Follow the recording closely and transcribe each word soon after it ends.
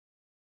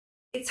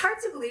It's hard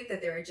to believe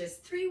that there are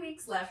just 3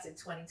 weeks left in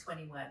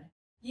 2021.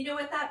 You know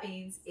what that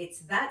means. It's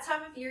that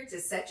time of year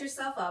to set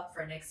yourself up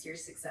for next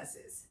year's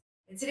successes.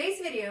 In today's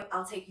video,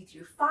 I'll take you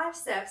through 5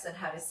 steps on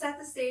how to set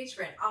the stage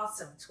for an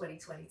awesome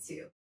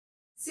 2022.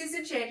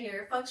 Susan Chan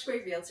here, Feng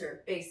Shui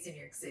Realtor based in New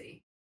York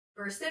City.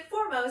 First and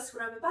foremost,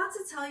 what I'm about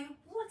to tell you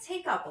won't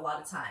take up a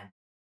lot of time.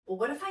 But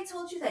what if I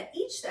told you that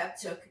each step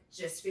took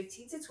just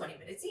 15 to 20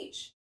 minutes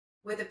each?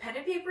 With a pen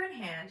and paper in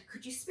hand,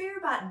 could you spare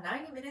about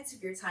 90 minutes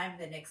of your time in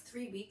the next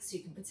 3 weeks so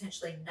you can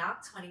potentially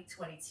knock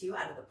 2022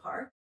 out of the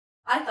park?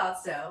 I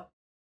thought so.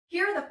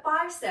 Here are the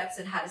 5 steps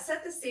on how to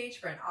set the stage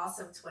for an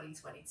awesome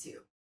 2022.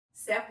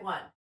 Step 1.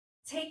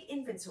 Take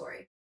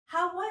inventory.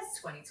 How was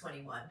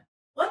 2021?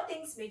 What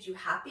things made you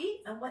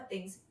happy and what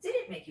things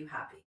didn't make you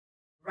happy?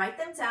 Write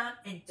them down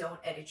and don't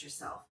edit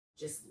yourself.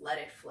 Just let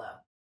it flow.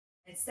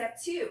 And step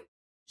 2.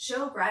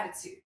 Show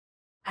gratitude.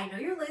 I know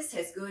your list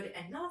has good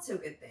and not so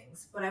good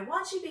things, but I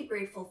want you to be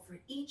grateful for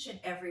each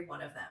and every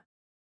one of them.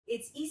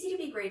 It's easy to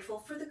be grateful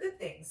for the good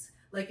things,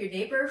 like your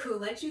neighbor who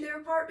lent you their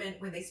apartment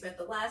when they spent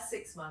the last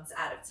 6 months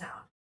out of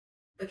town.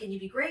 But can you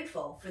be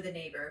grateful for the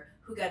neighbor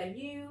who got a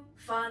new,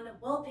 fun,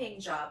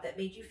 well-paying job that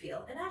made you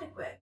feel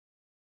inadequate?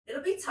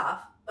 It'll be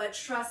tough, but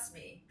trust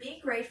me,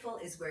 being grateful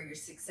is where your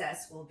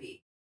success will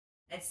be.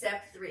 And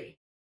step 3,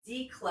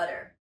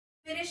 declutter.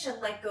 Finish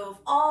and let go of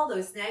all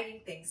those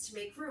nagging things to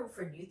make room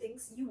for new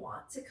things you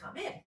want to come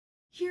in.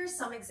 Here are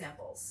some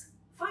examples.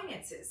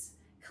 Finances.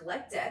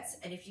 Collect debts,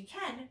 and if you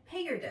can,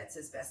 pay your debts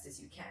as best as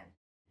you can.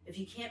 If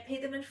you can't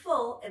pay them in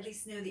full, at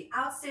least know the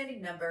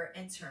outstanding number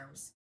and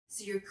terms,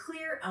 so you're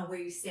clear on where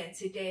you stand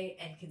today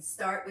and can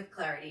start with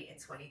clarity in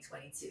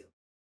 2022.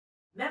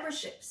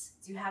 Memberships.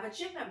 Do you have a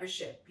gym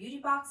membership, beauty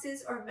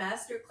boxes, or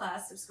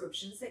masterclass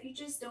subscriptions that you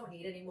just don't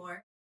need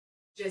anymore?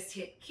 Just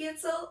hit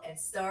cancel and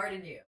start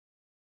anew.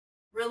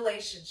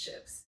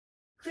 Relationships.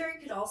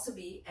 Clearing could also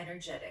be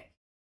energetic.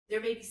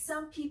 There may be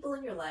some people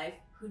in your life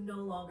who no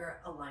longer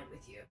align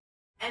with you.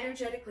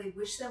 Energetically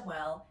wish them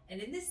well, and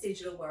in this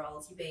digital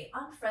world, you may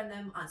unfriend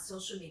them on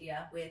social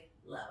media with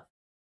love.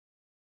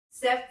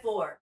 Step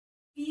 4.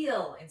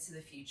 Feel into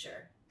the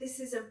future. This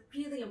is a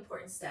really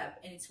important step,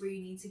 and it's where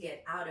you need to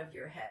get out of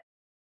your head.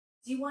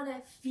 Do you want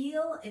to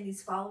feel in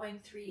these following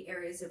 3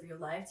 areas of your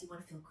life? Do you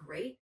want to feel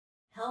great?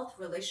 Health,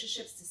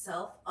 relationships to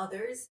self,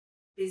 others,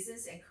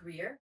 business, and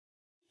career?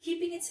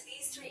 Keeping it to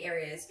these 3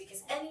 areas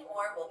because any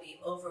more will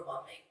be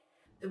overwhelming.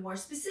 The more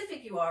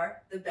specific you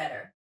are, the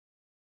better.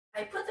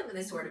 I put them in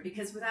this order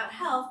because without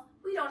health,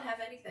 we don't have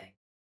anything.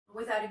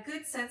 Without a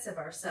good sense of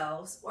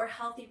ourselves or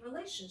healthy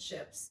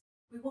relationships,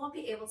 we won't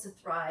be able to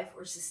thrive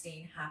or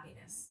sustain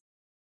happiness.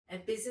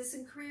 And business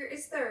and career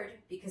is 3rd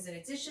because in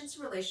addition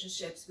to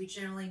relationships, we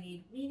generally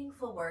need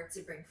meaningful work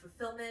to bring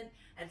fulfillment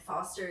and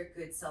foster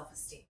good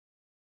self-esteem.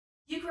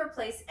 You can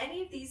replace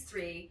any of these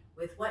 3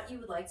 with what you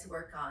would like to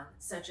work on,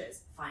 such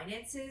as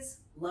finances,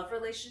 love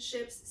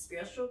relationships,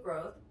 spiritual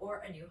growth,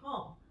 or a new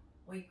home.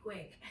 Wink,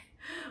 wink.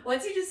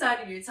 Once you decide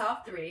on your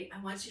top 3,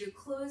 I want you to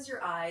close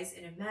your eyes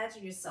and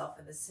imagine yourself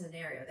in the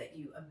scenario that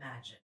you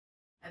imagine.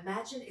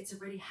 Imagine it's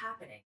already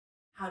happening.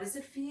 How does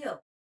it feel?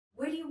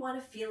 Where do you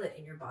want to feel it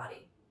in your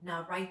body?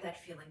 Now write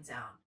that feeling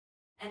down.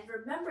 And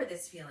remember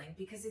this feeling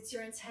because it's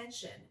your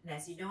intention. And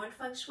as you know in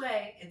Feng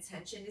Shui,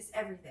 intention is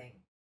everything.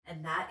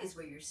 And that is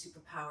where your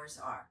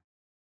superpowers are.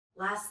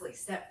 Lastly,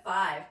 step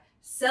 5,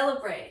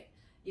 celebrate.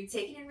 You've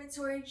taken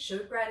inventory,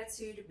 showed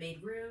gratitude,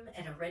 made room,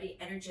 and already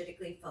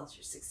energetically felt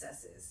your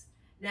successes.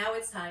 Now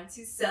it's time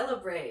to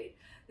celebrate.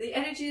 The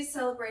energy of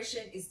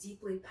celebration is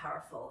deeply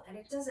powerful, and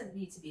it doesn't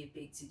need to be a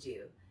big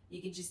to-do.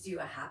 You can just do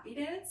a happy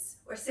dance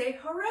or say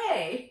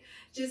hooray.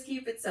 Just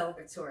keep it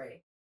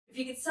celebratory. If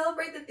you can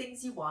celebrate the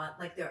things you want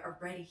like they're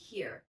already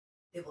here,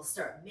 they will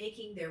start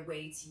making their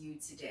way to you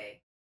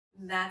today.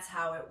 And that's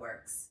how it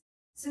works.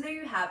 So there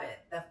you have it,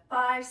 the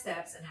 5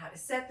 steps on how to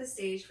set the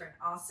stage for an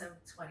awesome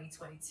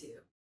 2022.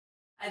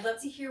 I'd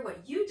love to hear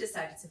what you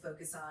decided to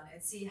focus on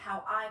and see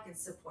how I can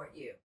support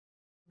you.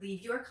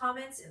 Leave your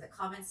comments in the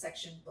comments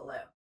section below.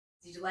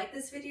 Did you like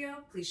this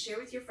video? Please share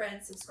with your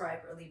friends, subscribe,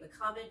 or leave a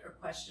comment or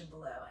question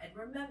below. And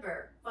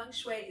remember, Feng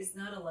Shui is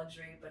not a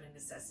luxury, but a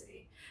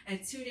necessity. And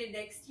tune in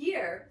next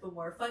year for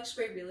more Feng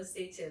Shui real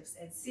estate tips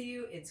and see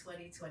you in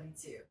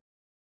 2022.